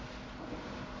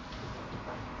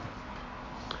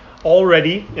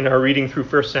Already in our reading through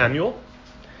 1 Samuel,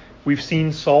 we've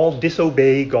seen Saul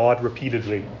disobey God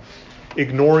repeatedly,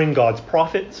 ignoring God's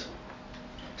prophets,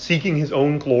 seeking his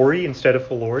own glory instead of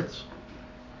the Lord's,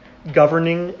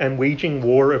 governing and waging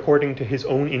war according to his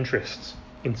own interests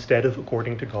instead of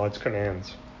according to God's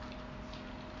commands.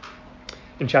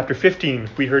 In chapter 15,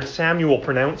 we heard Samuel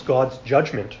pronounce God's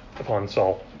judgment upon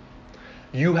Saul.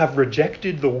 You have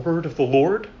rejected the word of the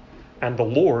Lord, and the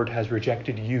Lord has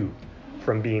rejected you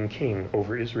from being king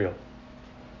over Israel.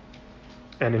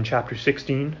 And in chapter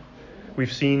 16,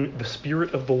 we've seen the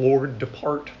Spirit of the Lord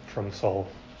depart from Saul.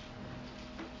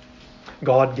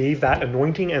 God gave that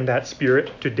anointing and that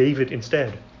spirit to David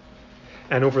instead.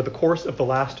 And over the course of the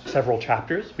last several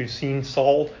chapters, we've seen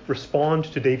Saul respond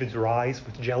to David's rise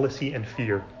with jealousy and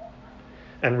fear,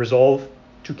 and resolve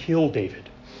to kill David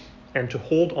and to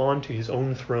hold on to his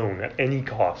own throne at any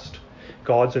cost.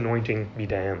 God's anointing be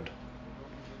damned.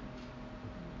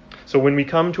 So when we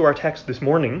come to our text this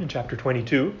morning in chapter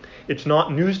 22, it's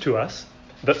not news to us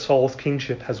that Saul's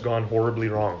kingship has gone horribly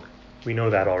wrong. We know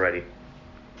that already.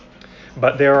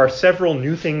 But there are several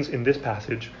new things in this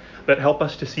passage that help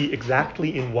us to see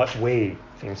exactly in what way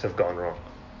things have gone wrong.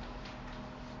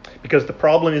 Because the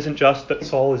problem isn't just that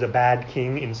Saul is a bad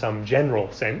king in some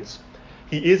general sense.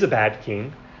 He is a bad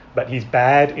king, but he's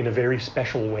bad in a very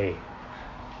special way.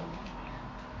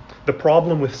 The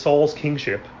problem with Saul's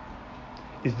kingship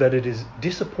is that it is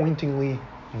disappointingly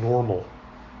normal.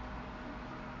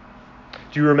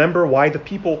 Do you remember why the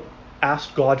people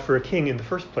asked God for a king in the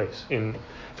first place in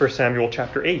 1 Samuel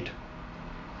chapter 8?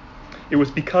 It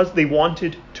was because they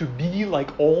wanted to be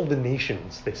like all the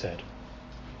nations, they said.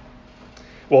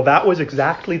 Well, that was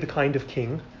exactly the kind of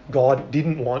king God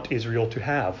didn't want Israel to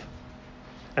have.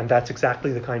 And that's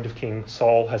exactly the kind of king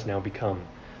Saul has now become.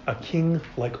 A king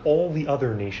like all the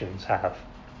other nations have.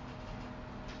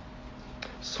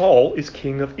 Saul is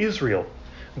king of Israel,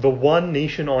 the one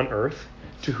nation on earth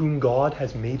to whom God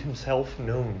has made himself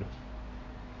known.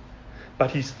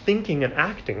 But he's thinking and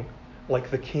acting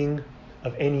like the king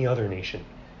of any other nation,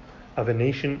 of a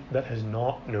nation that has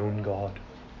not known God.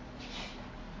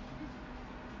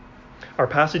 Our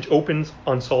passage opens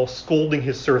on Saul scolding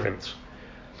his servants.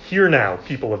 Hear now,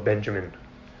 people of Benjamin.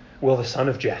 Will the son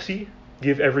of Jesse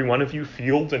give every one of you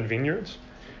fields and vineyards?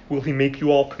 Will he make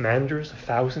you all commanders of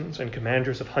thousands and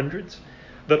commanders of hundreds,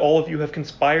 that all of you have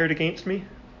conspired against me?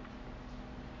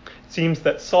 It seems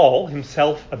that Saul,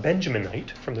 himself a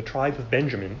Benjaminite from the tribe of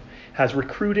Benjamin, has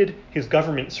recruited his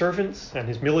government servants and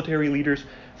his military leaders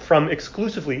from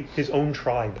exclusively his own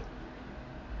tribe.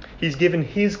 He's given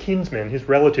his kinsmen, his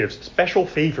relatives, special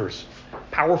favors,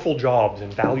 powerful jobs,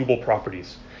 and valuable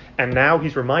properties. And now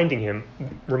he's reminding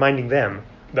them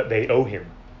that they owe him.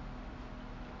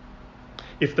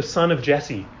 If the son of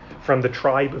Jesse from the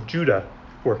tribe of Judah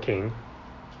were king,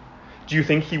 do you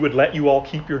think he would let you all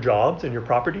keep your jobs and your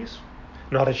properties?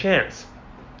 Not a chance.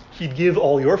 He'd give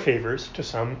all your favors to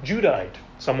some Judahite,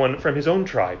 someone from his own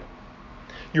tribe.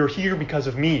 You're here because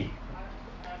of me.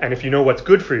 And if you know what's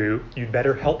good for you, you'd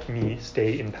better help me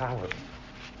stay in power.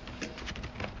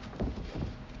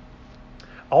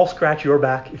 I'll scratch your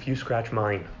back if you scratch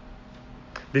mine.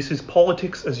 This is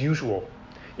politics as usual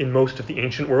in most of the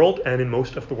ancient world and in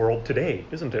most of the world today,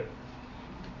 isn't it?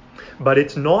 But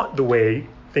it's not the way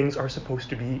things are supposed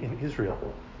to be in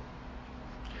Israel.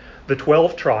 The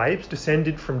 12 tribes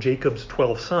descended from Jacob's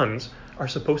 12 sons are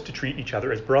supposed to treat each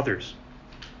other as brothers.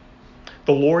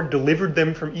 The Lord delivered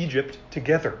them from Egypt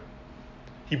together.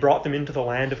 He brought them into the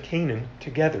land of Canaan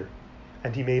together,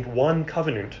 and he made one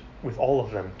covenant with all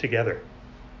of them together.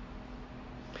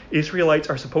 Israelites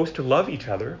are supposed to love each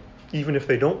other, even if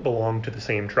they don't belong to the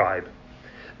same tribe,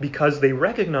 because they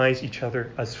recognize each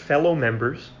other as fellow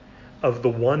members of the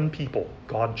one people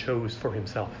God chose for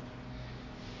himself.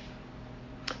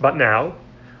 But now,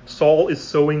 Saul is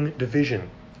sowing division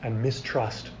and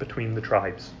mistrust between the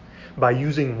tribes by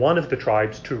using one of the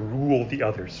tribes to rule the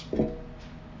others.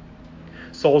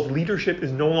 Saul's leadership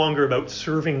is no longer about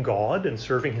serving God and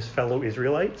serving his fellow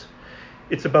Israelites.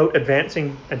 It's about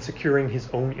advancing and securing his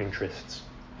own interests.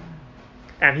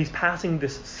 And he's passing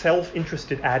this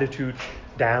self-interested attitude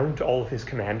down to all of his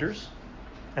commanders,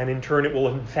 and in turn it will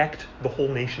infect the whole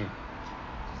nation.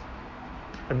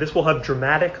 And this will have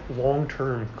dramatic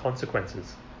long-term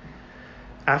consequences.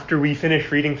 After we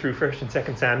finish reading through 1st and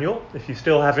 2nd Samuel, if you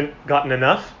still haven't gotten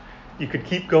enough, you could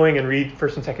keep going and read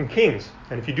 1st and 2nd Kings.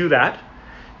 And if you do that,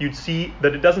 you'd see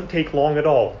that it doesn't take long at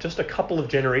all, just a couple of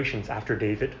generations after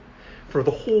David, for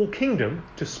the whole kingdom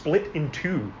to split in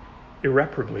two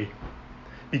irreparably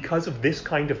because of this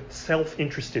kind of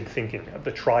self-interested thinking at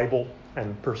the tribal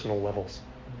and personal levels.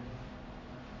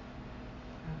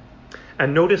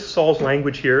 And notice Saul's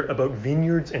language here about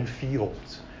vineyards and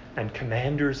fields and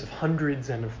commanders of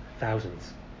hundreds and of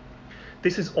thousands.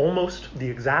 This is almost the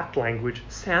exact language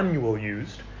Samuel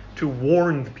used to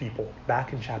warn the people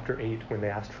back in chapter 8 when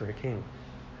they asked for a king.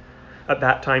 At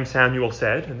that time Samuel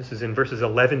said, and this is in verses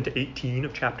 11 to 18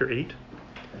 of chapter 8,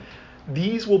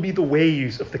 "These will be the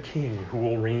ways of the king who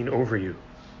will reign over you.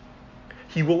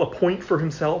 He will appoint for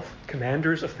himself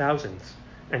commanders of thousands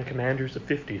and commanders of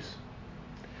 50s.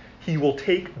 He will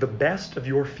take the best of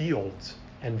your fields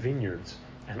and vineyards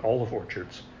and olive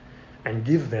orchards and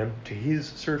give them to his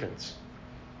servants,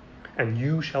 and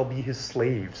you shall be his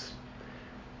slaves.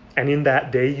 And in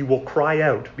that day you will cry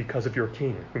out because of your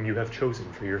king, whom you have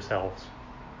chosen for yourselves."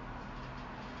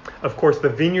 Of course, the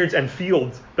vineyards and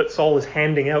fields that Saul is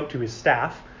handing out to his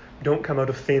staff don't come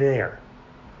out of thin air.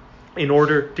 In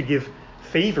order to give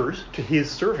favors to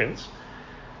his servants,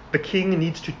 the king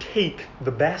needs to take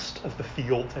the best of the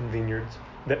fields and vineyards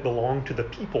that belong to the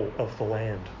people of the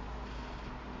land.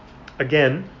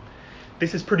 Again,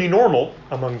 this is pretty normal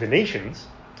among the nations,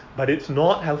 but it's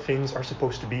not how things are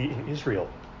supposed to be in Israel.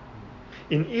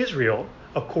 In Israel,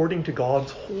 according to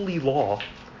God's holy law,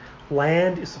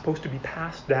 land is supposed to be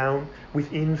passed down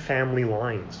within family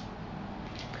lines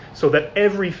so that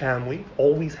every family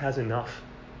always has enough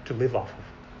to live off of.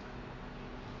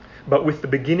 But with the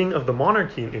beginning of the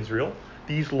monarchy in Israel,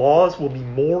 these laws will be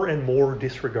more and more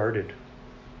disregarded.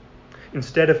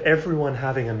 Instead of everyone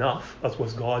having enough, as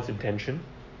was God's intention,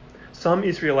 some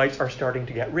Israelites are starting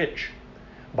to get rich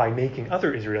by making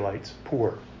other Israelites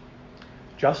poor,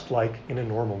 just like in a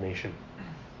normal nation.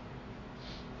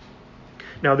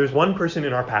 Now, there's one person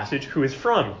in our passage who is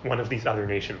from one of these other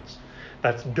nations.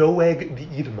 That's Doeg the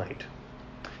Edomite.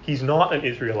 He's not an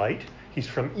Israelite. He's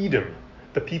from Edom,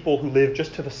 the people who live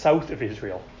just to the south of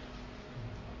Israel.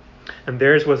 And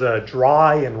theirs was a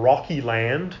dry and rocky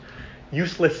land,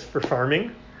 useless for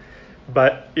farming,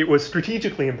 but it was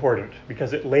strategically important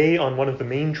because it lay on one of the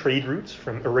main trade routes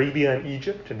from Arabia and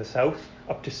Egypt in the south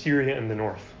up to Syria in the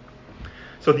north.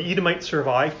 So the Edomites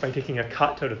survived by taking a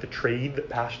cut out of the trade that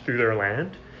passed through their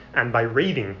land and by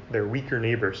raiding their weaker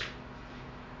neighbors.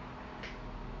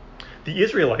 The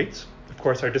Israelites, of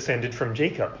course, are descended from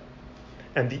Jacob,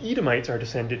 and the Edomites are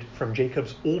descended from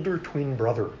Jacob's older twin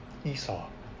brother, Esau.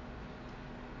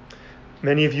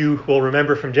 Many of you will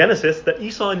remember from Genesis that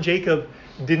Esau and Jacob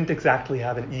didn't exactly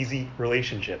have an easy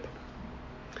relationship,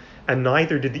 and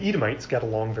neither did the Edomites get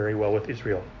along very well with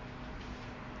Israel.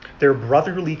 Their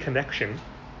brotherly connection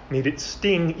made it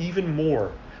sting even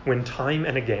more when time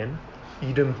and again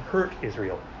Edom hurt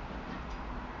Israel.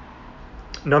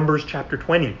 Numbers chapter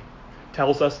 20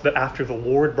 tells us that after the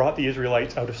Lord brought the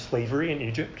Israelites out of slavery in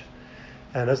Egypt,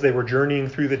 and as they were journeying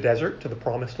through the desert to the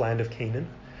promised land of Canaan,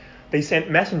 they sent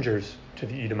messengers to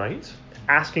the Edomites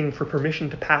asking for permission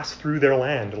to pass through their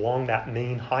land along that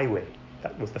main highway.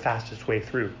 That was the fastest way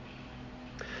through.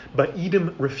 But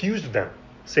Edom refused them,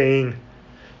 saying,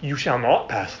 "You shall not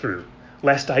pass through,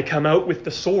 lest I come out with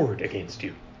the sword against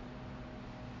you."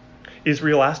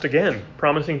 Israel asked again,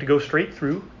 promising to go straight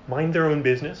through, mind their own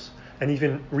business, and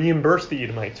even reimburse the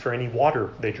Edomites for any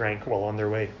water they drank while on their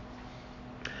way.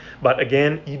 But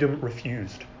again, Edom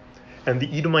refused, and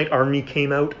the Edomite army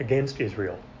came out against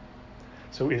Israel.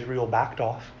 So Israel backed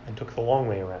off and took the long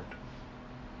way around.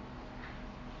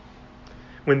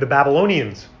 When the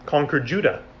Babylonians conquered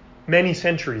Judah, many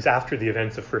centuries after the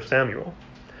events of 1 Samuel,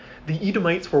 the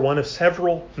Edomites were one of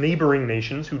several neighboring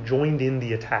nations who joined in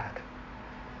the attack,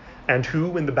 and who,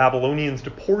 when the Babylonians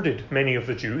deported many of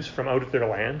the Jews from out of their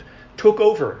land, took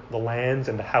over the lands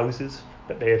and the houses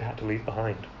that they had had to leave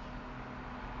behind.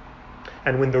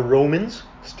 And when the Romans,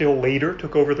 still later,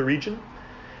 took over the region,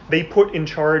 they put in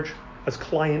charge as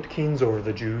client kings over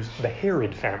the Jews the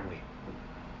Herod family.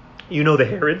 You know the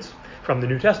Herods from the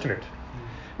New Testament,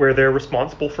 where they're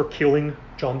responsible for killing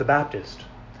John the Baptist,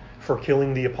 for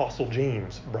killing the Apostle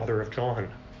James, brother of John,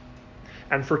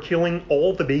 and for killing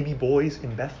all the baby boys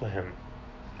in Bethlehem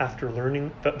after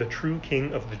learning that the true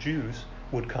king of the Jews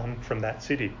would come from that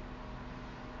city.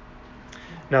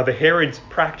 Now the Herods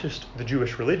practiced the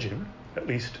Jewish religion, at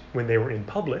least when they were in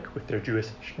public with their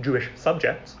Jewish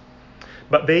subjects,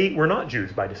 but they were not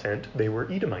Jews by descent, they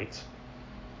were Edomites.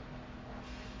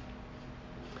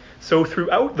 So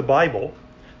throughout the Bible,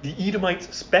 the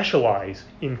Edomites specialize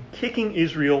in kicking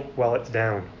Israel while it's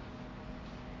down.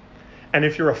 And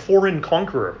if you're a foreign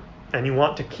conqueror and you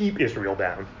want to keep Israel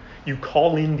down, you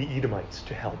call in the Edomites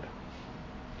to help.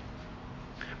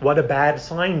 What a bad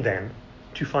sign, then,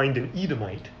 to find an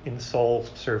Edomite in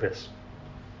Saul's service.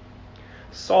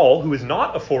 Saul, who is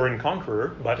not a foreign conqueror,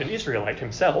 but an Israelite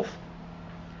himself,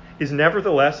 is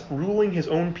nevertheless ruling his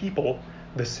own people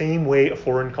the same way a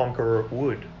foreign conqueror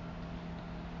would.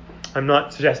 I'm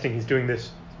not suggesting he's doing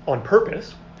this on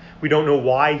purpose. We don't know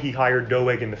why he hired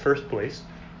Doeg in the first place.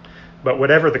 But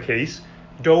whatever the case,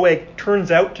 Doeg turns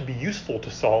out to be useful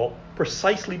to Saul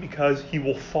precisely because he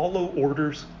will follow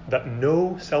orders that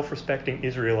no self-respecting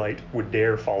Israelite would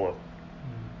dare follow.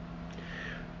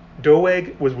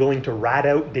 Doeg was willing to rat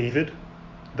out David,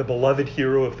 the beloved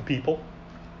hero of the people.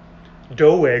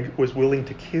 Doeg was willing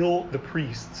to kill the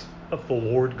priests of the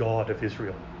Lord God of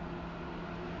Israel.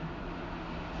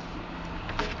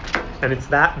 And it's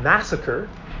that massacre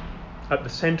at the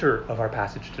center of our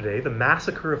passage today, the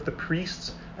massacre of the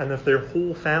priests and of their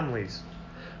whole families,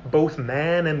 both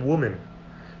man and woman,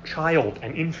 child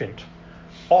and infant,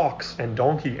 ox and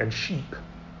donkey and sheep.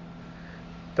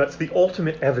 That's the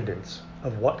ultimate evidence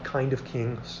of what kind of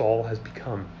king Saul has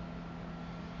become.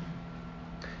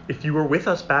 If you were with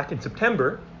us back in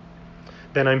September,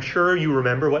 then I'm sure you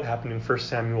remember what happened in 1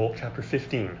 Samuel chapter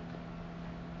 15.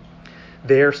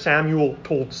 There Samuel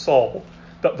told Saul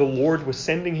that the Lord was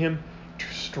sending him to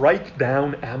strike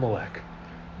down Amalek,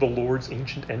 the Lord's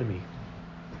ancient enemy,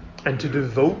 and to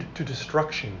devote to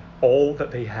destruction all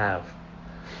that they have.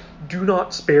 Do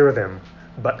not spare them,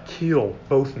 but kill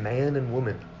both man and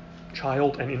woman,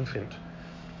 child and infant,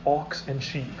 ox and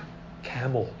sheep,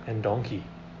 camel and donkey.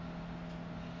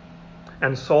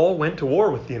 And Saul went to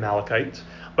war with the Amalekites,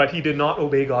 but he did not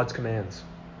obey God's commands.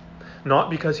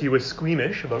 Not because he was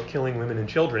squeamish about killing women and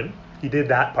children, he did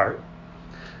that part,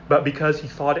 but because he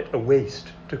thought it a waste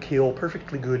to kill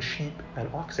perfectly good sheep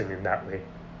and oxen in that way.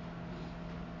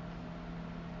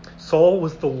 Saul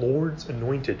was the Lord's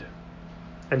anointed,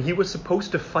 and he was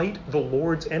supposed to fight the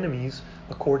Lord's enemies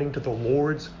according to the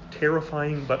Lord's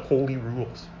terrifying but holy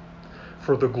rules,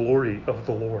 for the glory of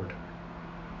the Lord.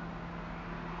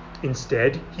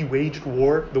 Instead, he waged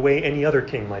war the way any other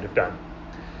king might have done.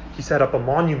 He set up a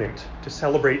monument to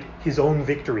celebrate his own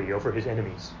victory over his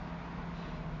enemies.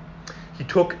 He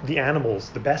took the animals,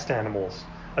 the best animals,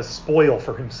 as spoil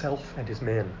for himself and his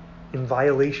men, in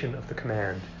violation of the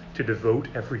command to devote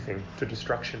everything to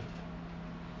destruction.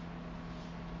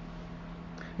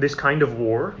 This kind of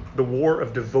war, the war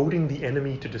of devoting the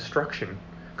enemy to destruction,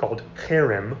 called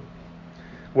cherem,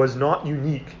 was not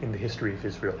unique in the history of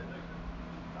Israel.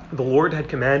 The Lord had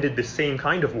commanded this same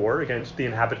kind of war against the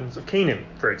inhabitants of Canaan,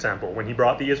 for example, when he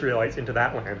brought the Israelites into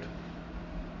that land.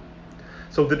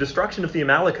 So the destruction of the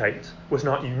Amalekites was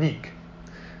not unique.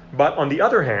 But on the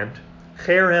other hand,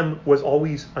 cherem was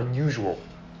always unusual.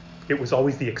 It was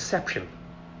always the exception.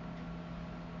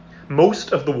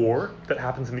 Most of the war that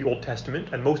happens in the Old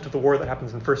Testament and most of the war that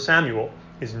happens in 1 Samuel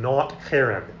is not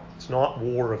cherem. It's not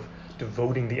war of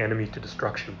devoting the enemy to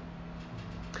destruction.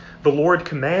 The Lord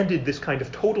commanded this kind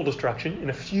of total destruction in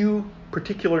a few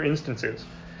particular instances,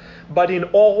 but in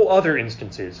all other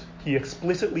instances, he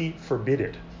explicitly forbid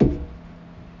it.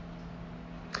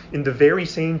 In the very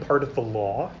same part of the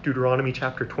law, Deuteronomy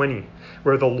chapter 20,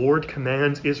 where the Lord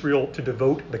commands Israel to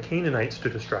devote the Canaanites to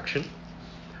destruction,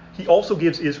 he also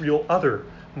gives Israel other,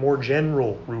 more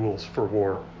general rules for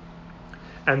war.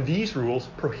 And these rules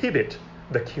prohibit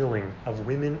the killing of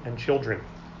women and children,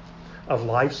 of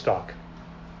livestock,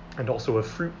 and also of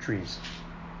fruit trees.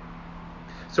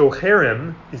 So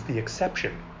cherem is the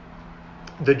exception.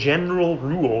 The general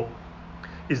rule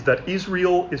is that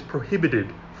Israel is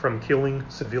prohibited from killing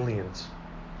civilians.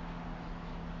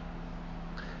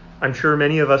 I'm sure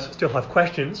many of us still have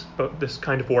questions about this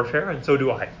kind of warfare, and so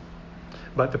do I.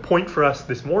 But the point for us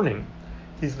this morning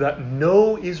is that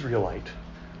no Israelite,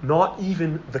 not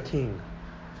even the king,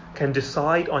 can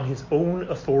decide on his own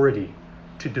authority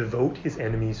to devote his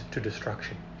enemies to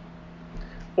destruction.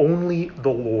 Only the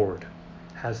Lord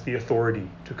has the authority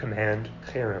to command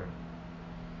cherem.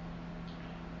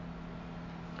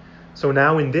 So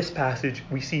now in this passage,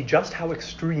 we see just how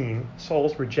extreme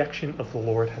Saul's rejection of the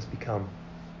Lord has become.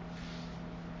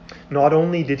 Not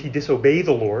only did he disobey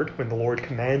the Lord when the Lord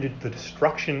commanded the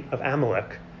destruction of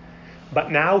Amalek,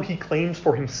 but now he claims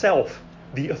for himself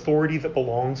the authority that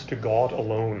belongs to God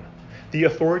alone, the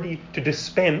authority to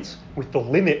dispense with the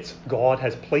limits God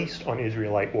has placed on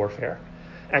Israelite warfare,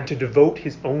 and to devote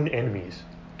his own enemies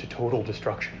to total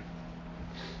destruction.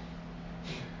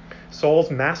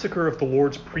 Saul's massacre of the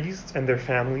Lord's priests and their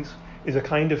families is a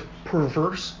kind of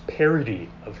perverse parody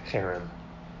of cherem.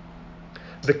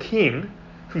 The king,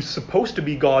 who's supposed to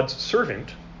be God's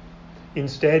servant,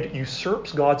 instead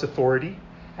usurps God's authority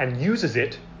and uses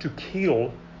it to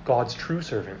kill God's true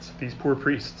servants, these poor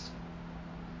priests.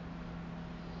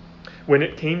 When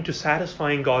it came to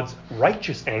satisfying God's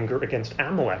righteous anger against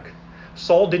Amalek,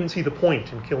 Saul didn't see the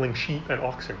point in killing sheep and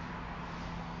oxen.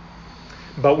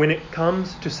 But when it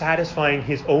comes to satisfying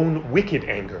his own wicked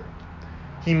anger,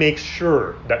 he makes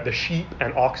sure that the sheep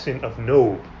and oxen of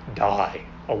Nob die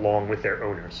along with their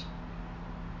owners.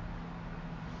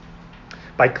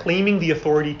 By claiming the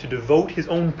authority to devote his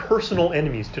own personal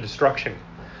enemies to destruction,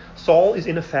 Saul is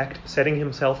in effect setting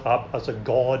himself up as a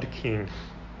god king.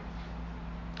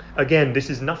 Again, this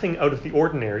is nothing out of the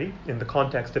ordinary in the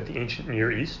context of the ancient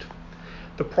Near East.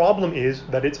 The problem is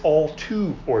that it's all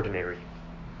too ordinary.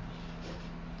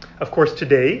 Of course,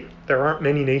 today, there aren't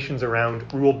many nations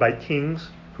around ruled by kings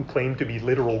who claim to be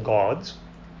literal gods.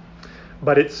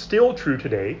 But it's still true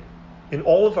today, in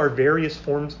all of our various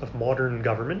forms of modern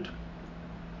government,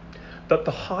 that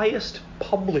the highest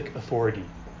public authority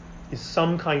is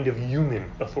some kind of human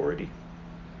authority.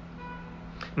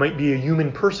 It might be a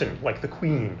human person, like the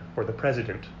Queen or the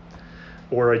President,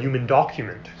 or a human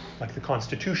document, like the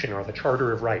Constitution or the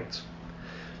Charter of Rights.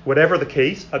 Whatever the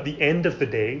case, at the end of the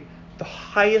day, the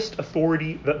highest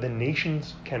authority that the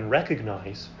nations can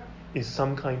recognize is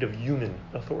some kind of human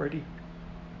authority.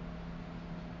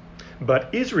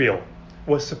 But Israel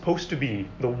was supposed to be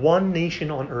the one nation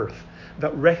on earth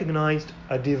that recognized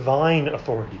a divine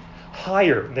authority,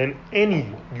 higher than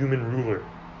any human ruler.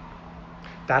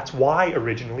 That's why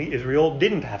originally Israel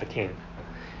didn't have a king.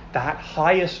 That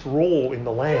highest role in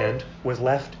the land was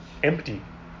left empty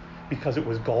because it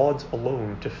was God's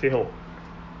alone to fill.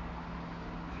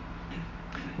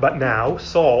 But now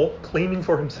Saul, claiming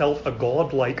for himself a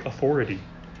godlike authority,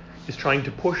 is trying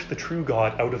to push the true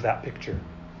God out of that picture.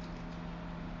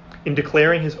 In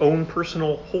declaring his own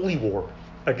personal holy war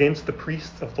against the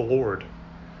priests of the Lord,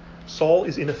 Saul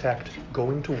is in effect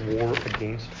going to war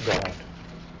against God.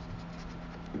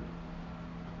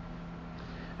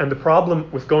 And the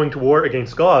problem with going to war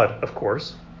against God, of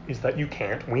course, is that you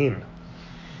can't win.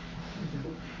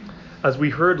 As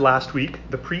we heard last week,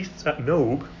 the priests at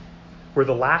Nob were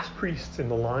the last priests in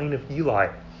the line of Eli,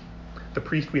 the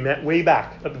priest we met way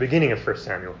back at the beginning of 1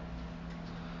 Samuel.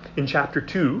 In chapter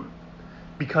 2,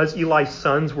 because Eli's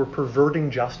sons were perverting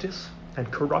justice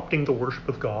and corrupting the worship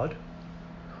of God,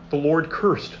 the Lord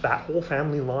cursed that whole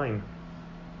family line,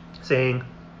 saying,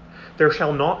 "There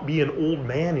shall not be an old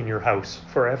man in your house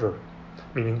forever,"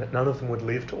 meaning that none of them would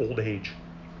live to old age.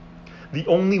 "The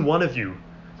only one of you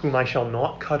whom I shall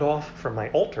not cut off from my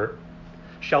altar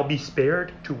shall be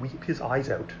spared to weep his eyes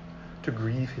out, to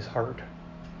grieve his heart.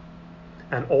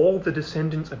 And all the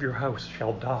descendants of your house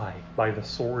shall die by the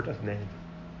sword of men."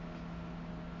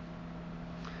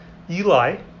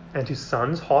 Eli and his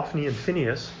sons Hophni and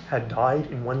Phinehas had died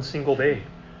in one single day,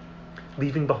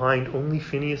 leaving behind only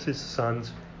Phinehas'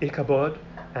 sons Ichabod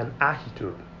and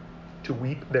Ahitub to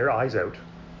weep their eyes out.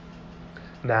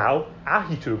 Now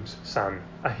Ahitub's son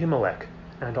Ahimelech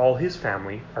and all his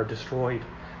family are destroyed,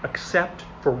 except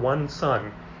for one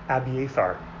son,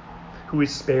 Abiathar, who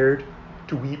is spared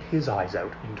to weep his eyes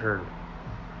out in turn.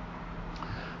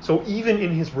 So even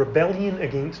in his rebellion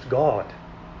against God,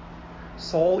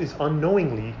 Saul is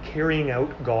unknowingly carrying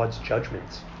out God's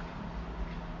judgments.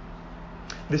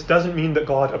 This doesn't mean that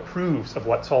God approves of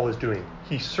what Saul is doing.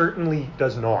 He certainly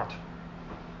does not.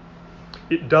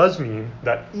 It does mean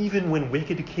that even when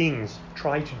wicked kings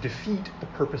try to defeat the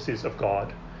purposes of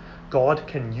God, God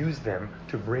can use them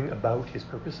to bring about his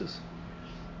purposes.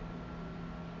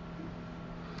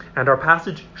 And our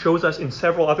passage shows us in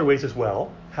several other ways as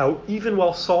well how even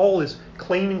while Saul is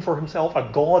claiming for himself a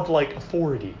godlike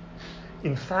authority,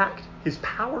 in fact, his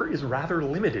power is rather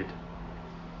limited.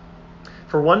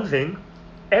 For one thing,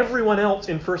 everyone else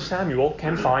in 1 Samuel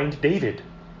can find David,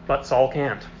 but Saul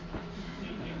can't.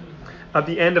 At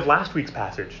the end of last week's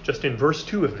passage, just in verse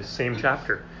 2 of this same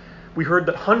chapter, we heard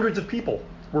that hundreds of people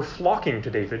were flocking to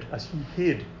David as he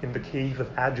hid in the cave of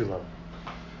Adullam.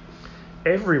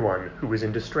 Everyone who was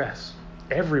in distress,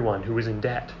 everyone who was in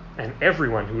debt, and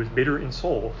everyone who was bitter in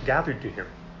soul gathered to him.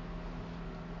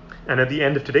 And at the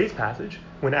end of today's passage,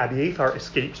 when Abiathar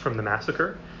escapes from the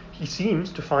massacre, he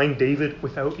seems to find David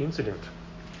without incident.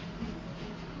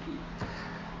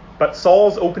 But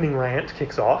Saul's opening rant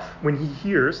kicks off when he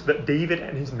hears that David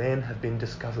and his men have been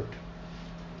discovered.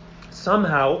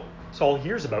 Somehow, Saul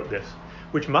hears about this,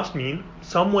 which must mean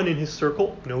someone in his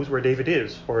circle knows where David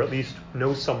is, or at least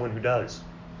knows someone who does.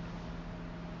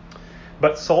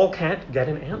 But Saul can't get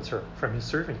an answer from his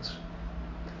servants.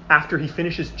 After he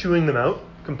finishes chewing them out,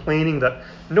 complaining that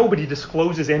nobody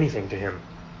discloses anything to him,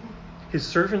 his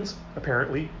servants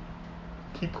apparently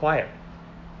keep quiet.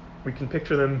 We can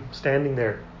picture them standing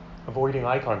there, avoiding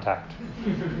eye contact.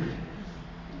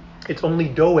 It's only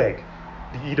Doeg,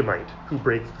 the Edomite, who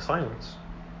breaks the silence.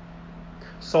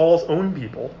 Saul's own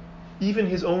people, even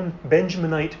his own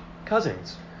Benjaminite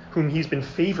cousins, whom he's been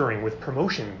favoring with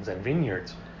promotions and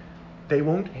vineyards, they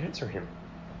won't answer him.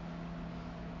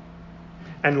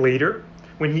 And later,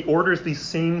 when he orders these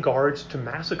same guards to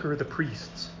massacre the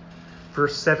priests,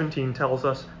 verse 17 tells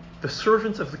us, the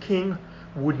servants of the king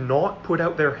would not put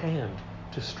out their hand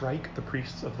to strike the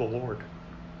priests of the Lord.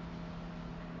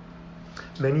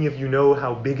 Many of you know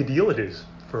how big a deal it is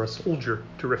for a soldier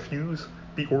to refuse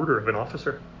the order of an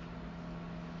officer.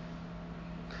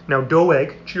 Now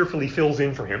Doeg cheerfully fills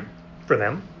in for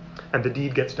them, and the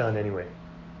deed gets done anyway.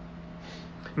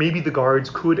 Maybe the guards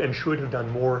could and should have done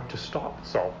more to stop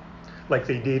Saul, like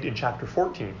they did in chapter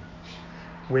 14,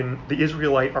 when the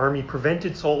Israelite army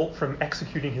prevented Saul from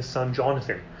executing his son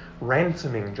Jonathan,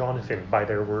 ransoming Jonathan by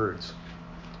their words.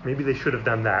 Maybe they should have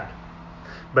done that.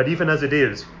 But even as it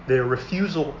is, their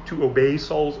refusal to obey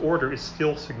Saul's order is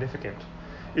still significant.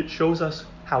 It shows us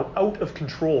how out of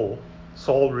control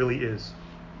Saul really is.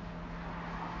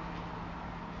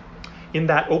 In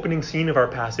that opening scene of our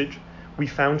passage, we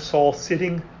found Saul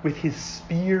sitting with his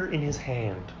spear in his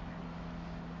hand.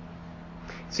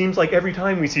 It seems like every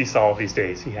time we see Saul these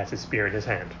days, he has his spear in his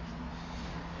hand.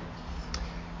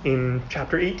 In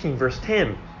chapter 18, verse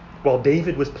 10, while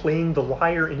David was playing the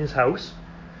lyre in his house,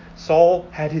 Saul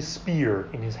had his spear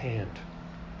in his hand.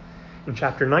 In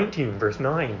chapter 19, verse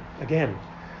 9, again,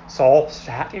 Saul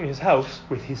sat in his house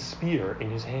with his spear in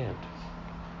his hand.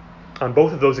 On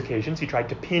both of those occasions, he tried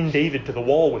to pin David to the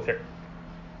wall with it.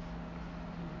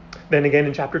 Then again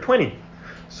in chapter 20,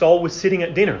 Saul was sitting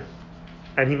at dinner,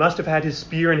 and he must have had his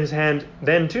spear in his hand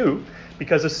then too,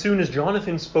 because as soon as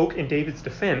Jonathan spoke in David's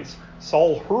defense,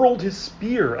 Saul hurled his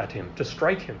spear at him to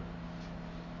strike him.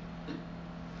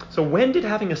 So when did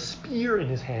having a spear in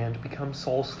his hand become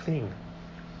Saul's thing?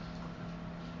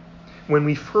 When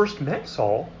we first met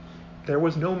Saul, there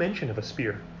was no mention of a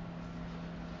spear.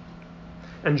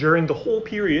 And during the whole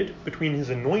period between his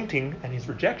anointing and his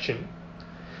rejection,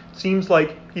 it seems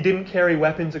like he didn't carry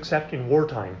weapons except in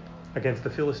wartime against the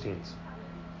Philistines.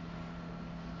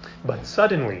 But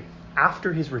suddenly,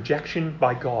 after his rejection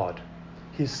by God,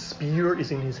 his spear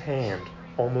is in his hand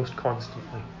almost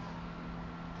constantly.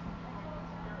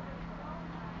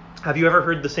 Have you ever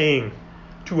heard the saying,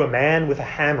 to a man with a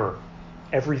hammer,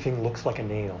 everything looks like a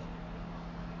nail?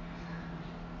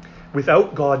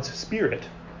 Without God's Spirit,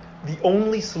 the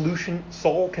only solution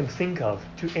Saul can think of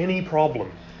to any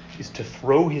problem is to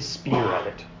throw his spear at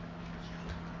it.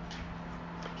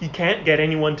 He can't get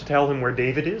anyone to tell him where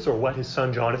David is or what his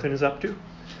son Jonathan is up to.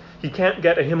 He can't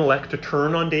get Ahimelech to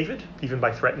turn on David, even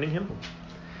by threatening him.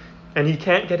 And he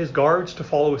can't get his guards to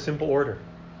follow a simple order.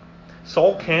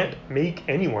 Saul can't make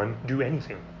anyone do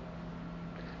anything.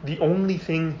 The only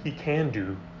thing he can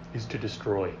do is to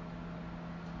destroy.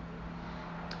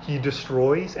 He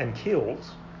destroys and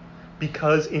kills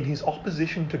because in his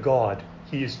opposition to God,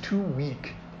 he is too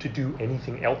weak to do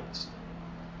anything else.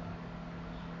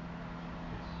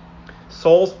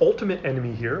 Saul's ultimate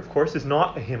enemy here, of course, is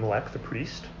not Ahimelech the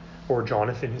priest, or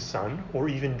Jonathan his son, or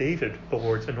even David, the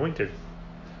Lord's anointed.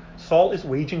 Saul is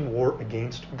waging war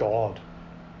against God.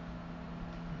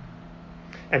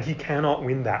 And he cannot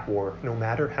win that war, no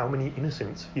matter how many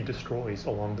innocents he destroys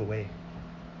along the way.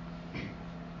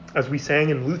 As we sang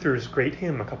in Luther's great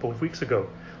hymn a couple of weeks ago,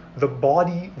 the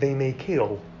body they may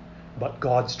kill, but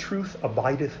God's truth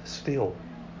abideth still.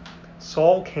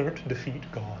 Saul can't defeat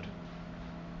God.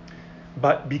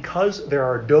 But because there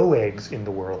are Doegs in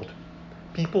the world,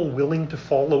 people willing to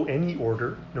follow any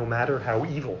order, no matter how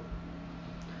evil,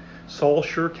 Saul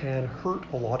sure can hurt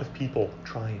a lot of people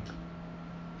trying.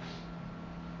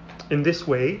 In this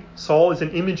way, Saul is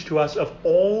an image to us of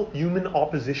all human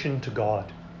opposition to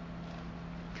God.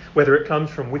 Whether it comes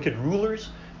from wicked rulers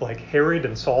like Herod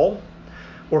and Saul,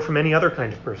 or from any other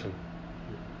kind of person.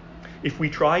 If we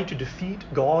try to defeat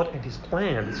God and his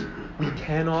plans, we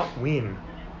cannot win,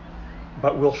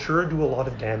 but we'll sure do a lot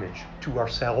of damage to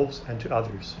ourselves and to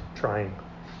others trying.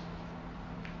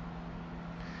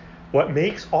 What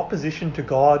makes opposition to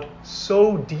God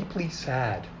so deeply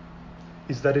sad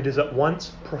is that it is at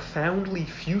once profoundly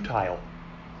futile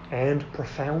and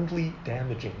profoundly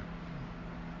damaging.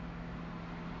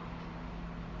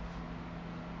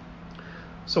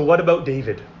 So what about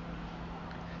David?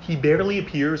 He barely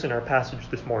appears in our passage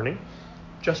this morning,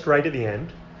 just right at the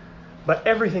end, but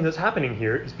everything that's happening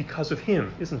here is because of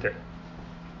him, isn't it?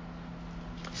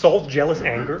 Saul's jealous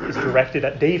anger is directed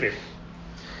at David.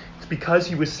 It's because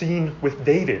he was seen with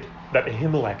David that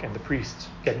Ahimelech and the priests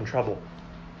get in trouble.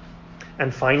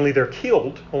 And finally, they're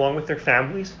killed along with their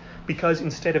families because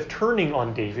instead of turning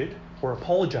on David or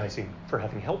apologizing for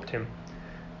having helped him,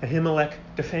 Ahimelech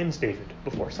defends David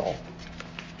before Saul.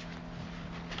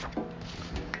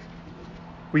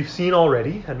 We've seen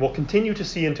already, and will continue to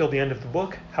see until the end of the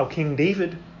book, how King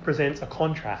David presents a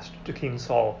contrast to King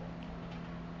Saul.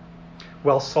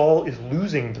 While Saul is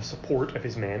losing the support of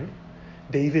his men,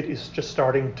 David is just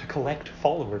starting to collect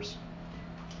followers.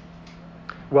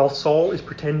 While Saul is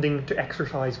pretending to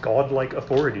exercise godlike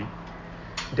authority,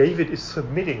 David is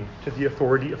submitting to the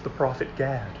authority of the prophet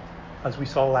Gad, as we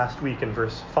saw last week in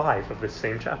verse 5 of this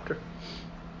same chapter.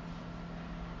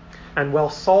 And while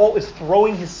Saul is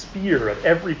throwing his spear at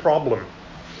every problem,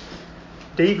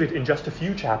 David, in just a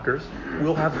few chapters,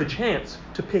 will have the chance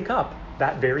to pick up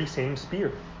that very same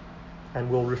spear and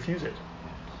will refuse it.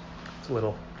 It's a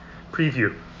little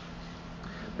preview.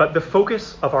 But the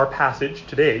focus of our passage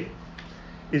today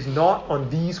is not on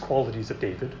these qualities of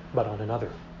David, but on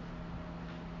another.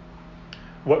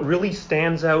 What really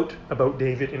stands out about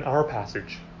David in our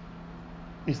passage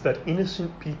is that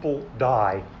innocent people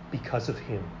die because of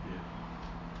him.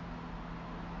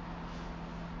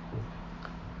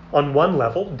 On one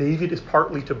level, David is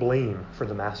partly to blame for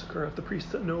the massacre of the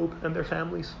priests at Nob and their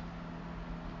families.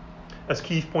 As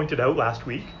Keith pointed out last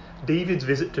week, David's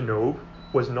visit to Nob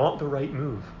was not the right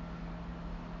move.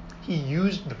 He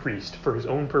used the priest for his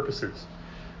own purposes,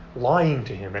 lying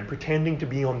to him and pretending to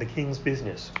be on the king's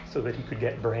business so that he could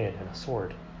get bread and a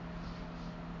sword.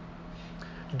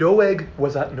 Doeg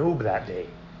was at Nob that day,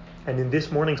 and in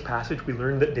this morning's passage we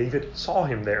learn that David saw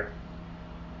him there.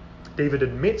 David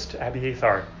admits to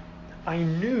Abiathar, "I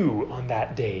knew on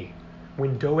that day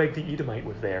when Doeg the Edomite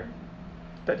was there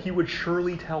that he would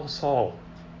surely tell Saul,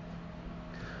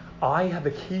 'I have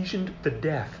occasioned the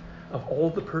death of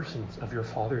all the persons of your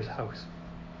father's house.'"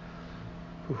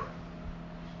 Whew.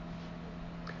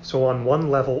 So on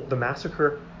one level, the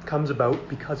massacre comes about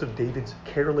because of David's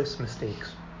careless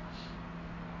mistakes.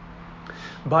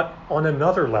 But on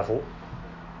another level,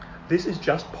 this is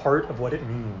just part of what it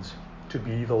means to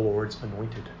be the Lord's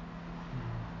anointed.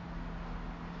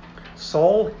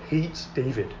 Saul hates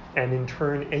David, and in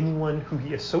turn anyone who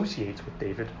he associates with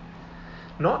David,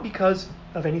 not because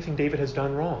of anything David has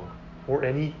done wrong or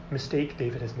any mistake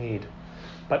David has made,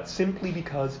 but simply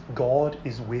because God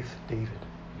is with David.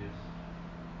 Yes.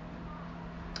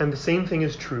 And the same thing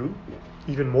is true,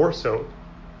 even more so,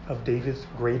 of David's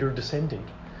greater descendant,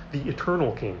 the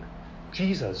eternal King,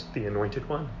 Jesus, the Anointed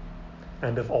One,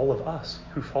 and of all of us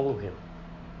who follow him.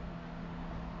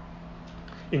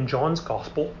 In John's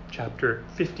Gospel, chapter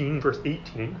 15, verse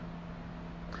 18,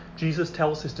 Jesus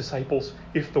tells his disciples,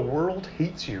 "If the world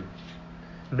hates you,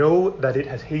 know that it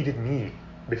has hated me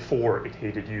before it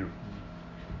hated you."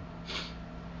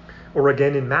 Or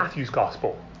again in Matthew's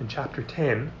Gospel, in chapter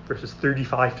 10, verses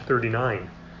 35 to 39,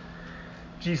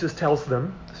 Jesus tells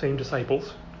them, the same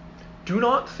disciples, "Do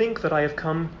not think that I have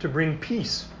come to bring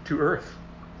peace to earth.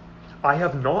 I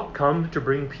have not come to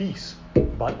bring peace,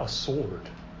 but a sword."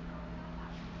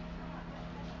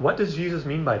 What does Jesus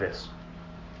mean by this?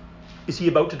 Is he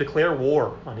about to declare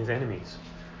war on his enemies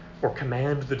or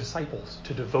command the disciples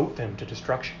to devote them to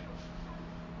destruction?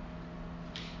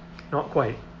 Not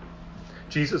quite.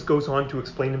 Jesus goes on to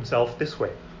explain himself this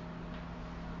way.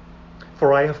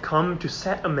 "For I have come to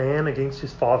set a man against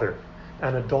his father,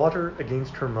 and a daughter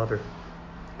against her mother,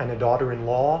 and a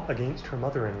daughter-in-law against her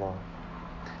mother-in-law.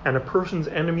 And a person's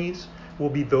enemies will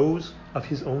be those of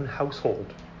his own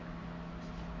household.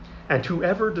 And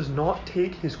whoever does not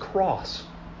take his cross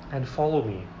and follow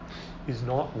me is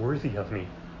not worthy of me.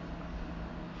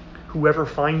 Whoever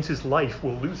finds his life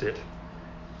will lose it,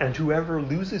 and whoever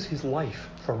loses his life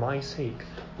for my sake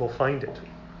will find it."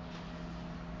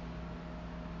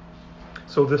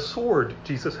 So the sword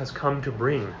Jesus has come to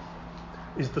bring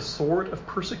is the sword of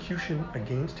persecution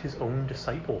against his own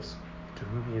disciples to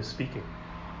whom he is speaking.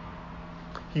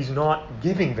 He's not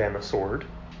giving them a sword.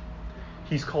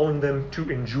 He's calling them to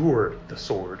endure the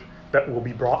sword that will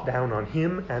be brought down on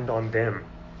him and on them,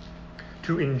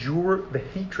 to endure the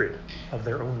hatred of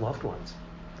their own loved ones,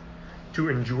 to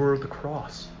endure the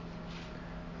cross,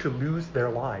 to lose their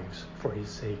lives for his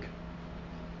sake.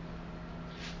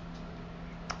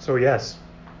 So yes,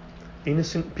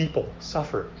 innocent people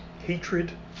suffer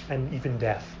hatred and even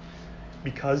death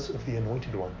because of the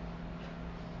Anointed One.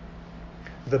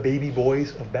 The baby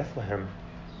boys of Bethlehem,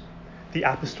 the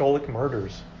apostolic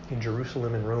martyrs in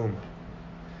Jerusalem and Rome,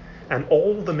 and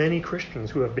all the many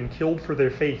Christians who have been killed for their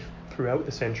faith throughout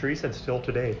the centuries and still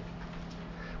today.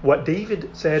 What David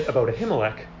said about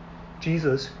Ahimelech,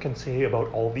 Jesus can say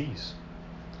about all these.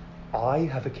 I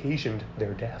have occasioned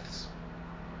their deaths.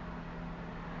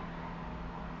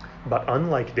 But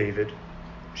unlike David,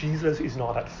 Jesus is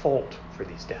not at fault for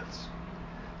these deaths.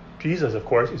 Jesus, of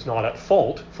course, is not at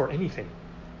fault for anything.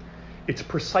 It's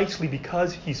precisely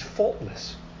because he's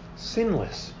faultless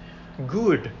sinless,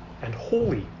 good, and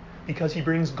holy, because he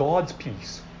brings God's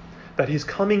peace, that his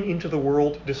coming into the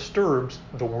world disturbs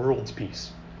the world's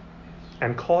peace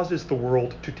and causes the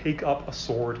world to take up a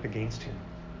sword against him.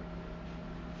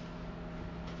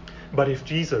 But if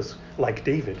Jesus, like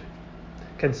David,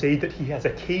 can say that he has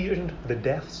occasioned the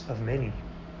deaths of many,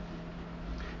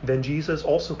 then Jesus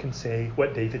also can say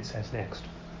what David says next.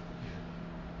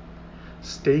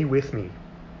 Stay with me.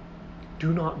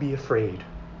 Do not be afraid.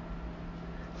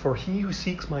 For he who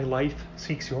seeks my life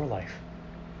seeks your life.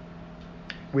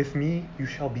 With me you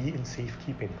shall be in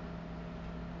safekeeping.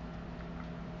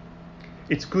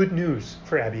 It's good news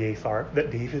for Abiathar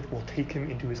that David will take him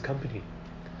into his company.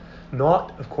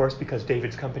 Not, of course, because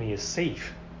David's company is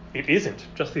safe. It isn't,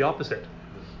 just the opposite.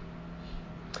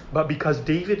 But because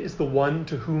David is the one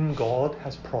to whom God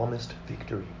has promised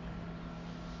victory.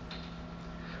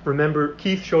 Remember,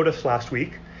 Keith showed us last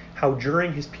week how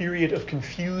during his period of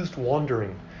confused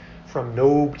wandering from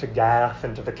Nob to Gath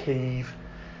and to the cave,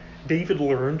 David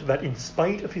learned that in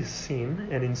spite of his sin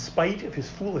and in spite of his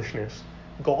foolishness,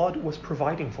 God was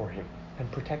providing for him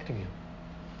and protecting him.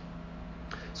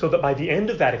 So that by the end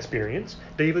of that experience,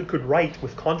 David could write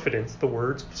with confidence the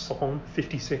words of Psalm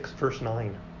 56, verse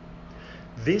 9.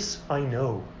 This I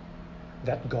know,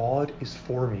 that God is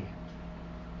for me.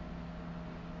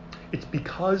 It's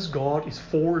because God is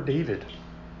for David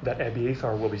that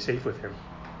Abiathar will be safe with him.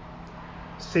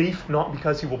 Safe not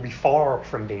because he will be far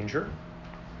from danger,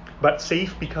 but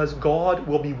safe because God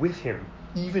will be with him,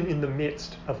 even in the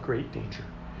midst of great danger.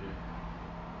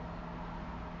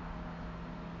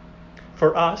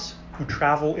 For us, who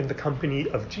travel in the company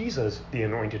of Jesus, the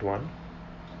Anointed One,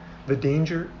 the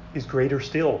danger is greater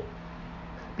still,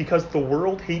 because the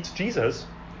world hates Jesus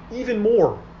even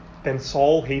more than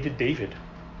Saul hated David.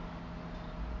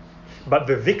 But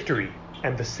the victory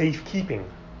and the safekeeping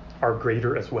are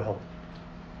greater as well.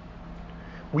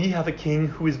 We have a king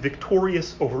who is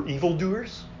victorious over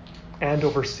evildoers and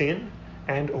over sin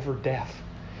and over death,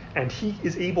 and he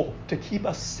is able to keep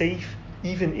us safe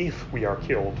even if we are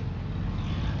killed.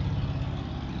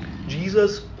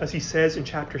 Jesus, as he says in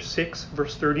chapter 6,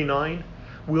 verse 39,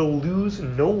 will lose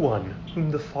no one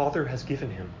whom the Father has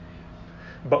given him,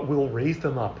 but will raise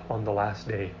them up on the last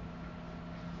day.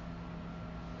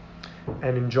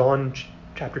 And in John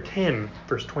chapter 10,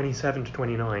 verse 27 to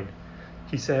 29,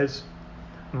 he says,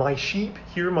 My sheep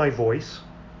hear my voice,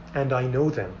 and I know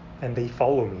them, and they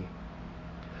follow me.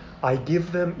 I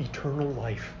give them eternal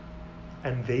life,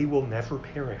 and they will never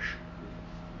perish,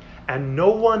 and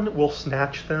no one will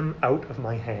snatch them out of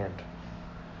my hand.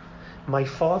 My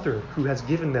Father, who has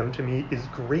given them to me, is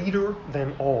greater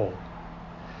than all,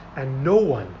 and no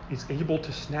one is able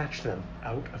to snatch them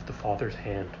out of the Father's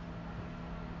hand.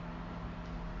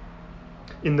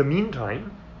 In the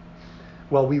meantime,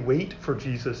 while we wait for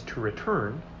Jesus to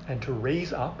return and to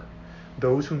raise up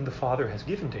those whom the Father has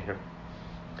given to him,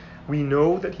 we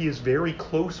know that he is very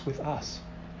close with us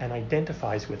and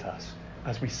identifies with us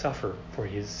as we suffer for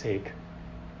his sake.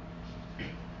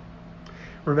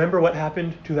 Remember what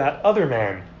happened to that other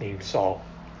man named Saul,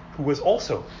 who was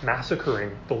also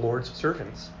massacring the Lord's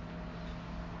servants.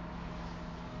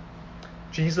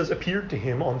 Jesus appeared to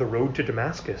him on the road to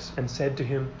Damascus and said to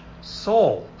him,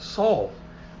 Saul, Saul,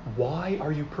 why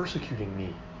are you persecuting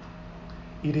me?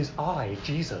 It is I,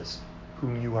 Jesus,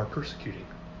 whom you are persecuting.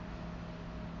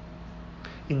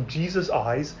 In Jesus'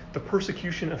 eyes, the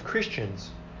persecution of Christians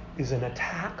is an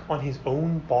attack on his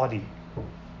own body.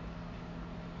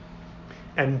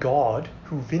 And God,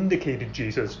 who vindicated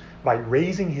Jesus by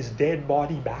raising his dead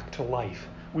body back to life,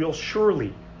 will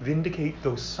surely vindicate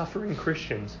those suffering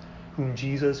Christians whom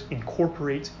Jesus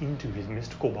incorporates into his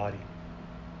mystical body.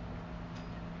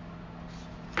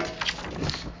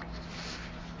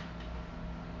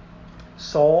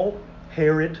 Saul,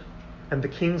 Herod, and the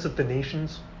kings of the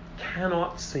nations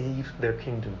cannot save their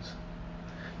kingdoms,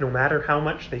 no matter how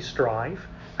much they strive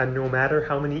and no matter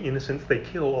how many innocents they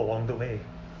kill along the way.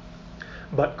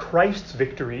 But Christ's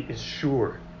victory is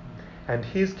sure, and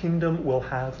his kingdom will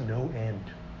have no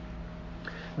end.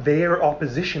 Their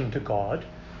opposition to God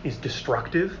is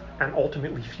destructive and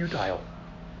ultimately futile.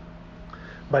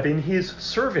 But in his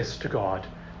service to God,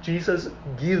 Jesus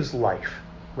gives life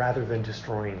rather than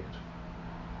destroying it.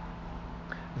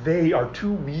 They are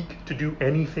too weak to do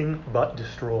anything but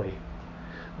destroy.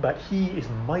 But he is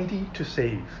mighty to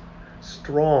save,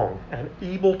 strong and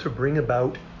able to bring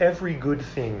about every good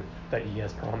thing that he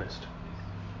has promised.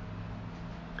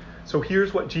 So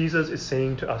here's what Jesus is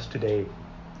saying to us today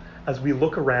as we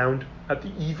look around at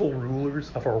the evil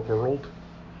rulers of our world,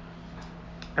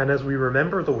 and as we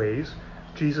remember the ways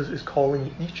Jesus is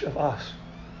calling each of us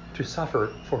to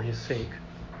suffer for his sake.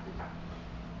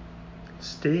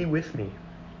 Stay with me.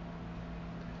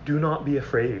 Do not be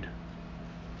afraid.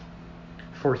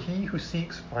 For he who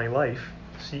seeks my life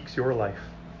seeks your life.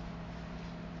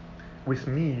 With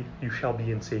me you shall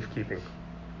be in safekeeping.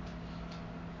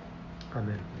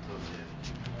 Amen.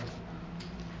 Amen.